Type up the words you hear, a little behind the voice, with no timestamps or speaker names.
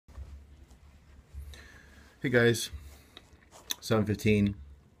Hey guys, 7:15. Get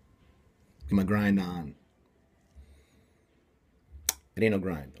my grind on. It ain't no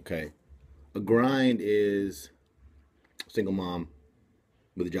grind, okay? A grind is a single mom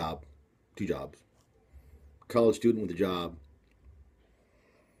with a job, two jobs, college student with a job,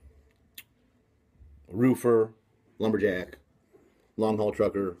 a roofer, lumberjack, long haul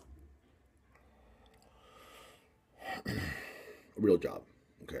trucker, a real job,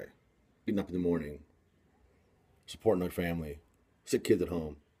 okay? Getting up in the morning, supporting my family, sick kids at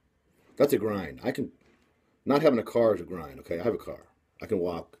home. That's a grind. Not having a car is a grind, okay? I have a car. I can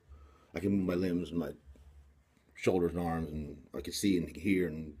walk. I can move my limbs and my shoulders and arms, and I can see and hear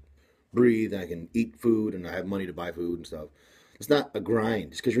and breathe. And I can eat food, and I have money to buy food and stuff. It's not a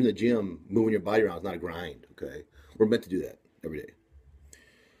grind. Just because you're in the gym moving your body around is not a grind, okay? We're meant to do that every day.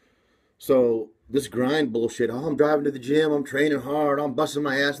 So this grind bullshit, oh, I'm driving to the gym, I'm training hard, I'm busting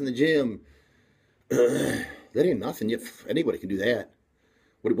my ass in the gym. That ain't nothing. Anybody can do that.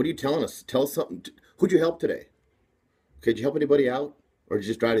 What are you telling us? Tell us something. Who'd you help today? Okay, did you help anybody out? Or did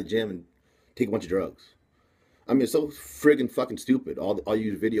you just drive to the gym and take a bunch of drugs? I mean, it's so friggin' fucking stupid. All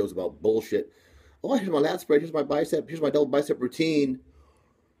you videos about bullshit. Oh, here's my lat spread, here's my bicep, here's my double bicep routine.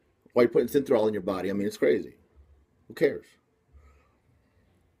 While you're putting Synthroid in your body. I mean, it's crazy. Who cares?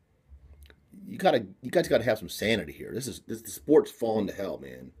 You guys gotta have some sanity here. The sport's falling to hell,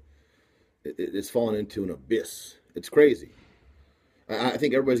 man. It's falling into an abyss. It's crazy. I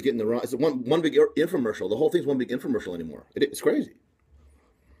think everybody's getting the wrong. It's one big infomercial. The whole thing's one big infomercial anymore. It's crazy.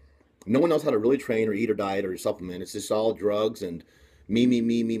 No one knows how to really train or eat or diet or supplement. It's just all drugs and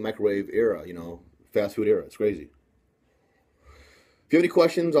me microwave era. Fast food era. It's crazy. If you have any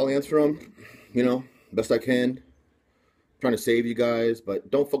questions, I'll answer them. Best I can. I'm trying to save you guys,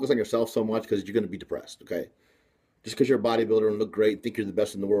 but don't focus on yourself so much because you're going to be depressed. Okay. Just because you're a bodybuilder and look great, and think you're the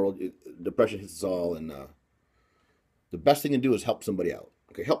best in the world, depression hits us all, and the best thing to do is help somebody out.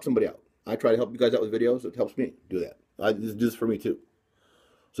 Okay, help somebody out. I try to help you guys out with videos. It helps me do that. I do this for me too.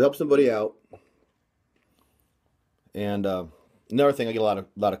 So help somebody out. And another thing, I get a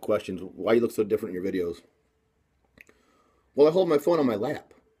lot of questions. Why you look so different in your videos? Well, I hold my phone on my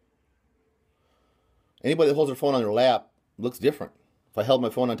lap. Anybody that holds their phone on their lap looks different. If I held my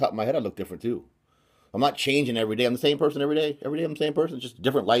phone on top of my head, I'd look different too. I'm not changing every day. I'm the same person every day. Every day I'm the same person. It's just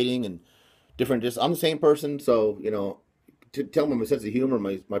different lighting and different. I'm the same person. So to tell me my sense of humor,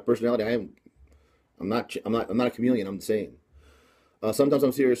 my personality, I'm not a chameleon. I'm the same. Sometimes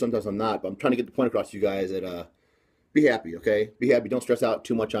I'm serious, sometimes I'm not. But I'm trying to get the point across to you guys that be happy, okay? Be happy. Don't stress out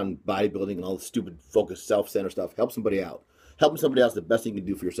too much on bodybuilding and all the stupid, focused, self-centered stuff. Help somebody out. Helping somebody else is the best thing you can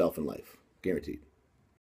do for yourself in life. Guaranteed.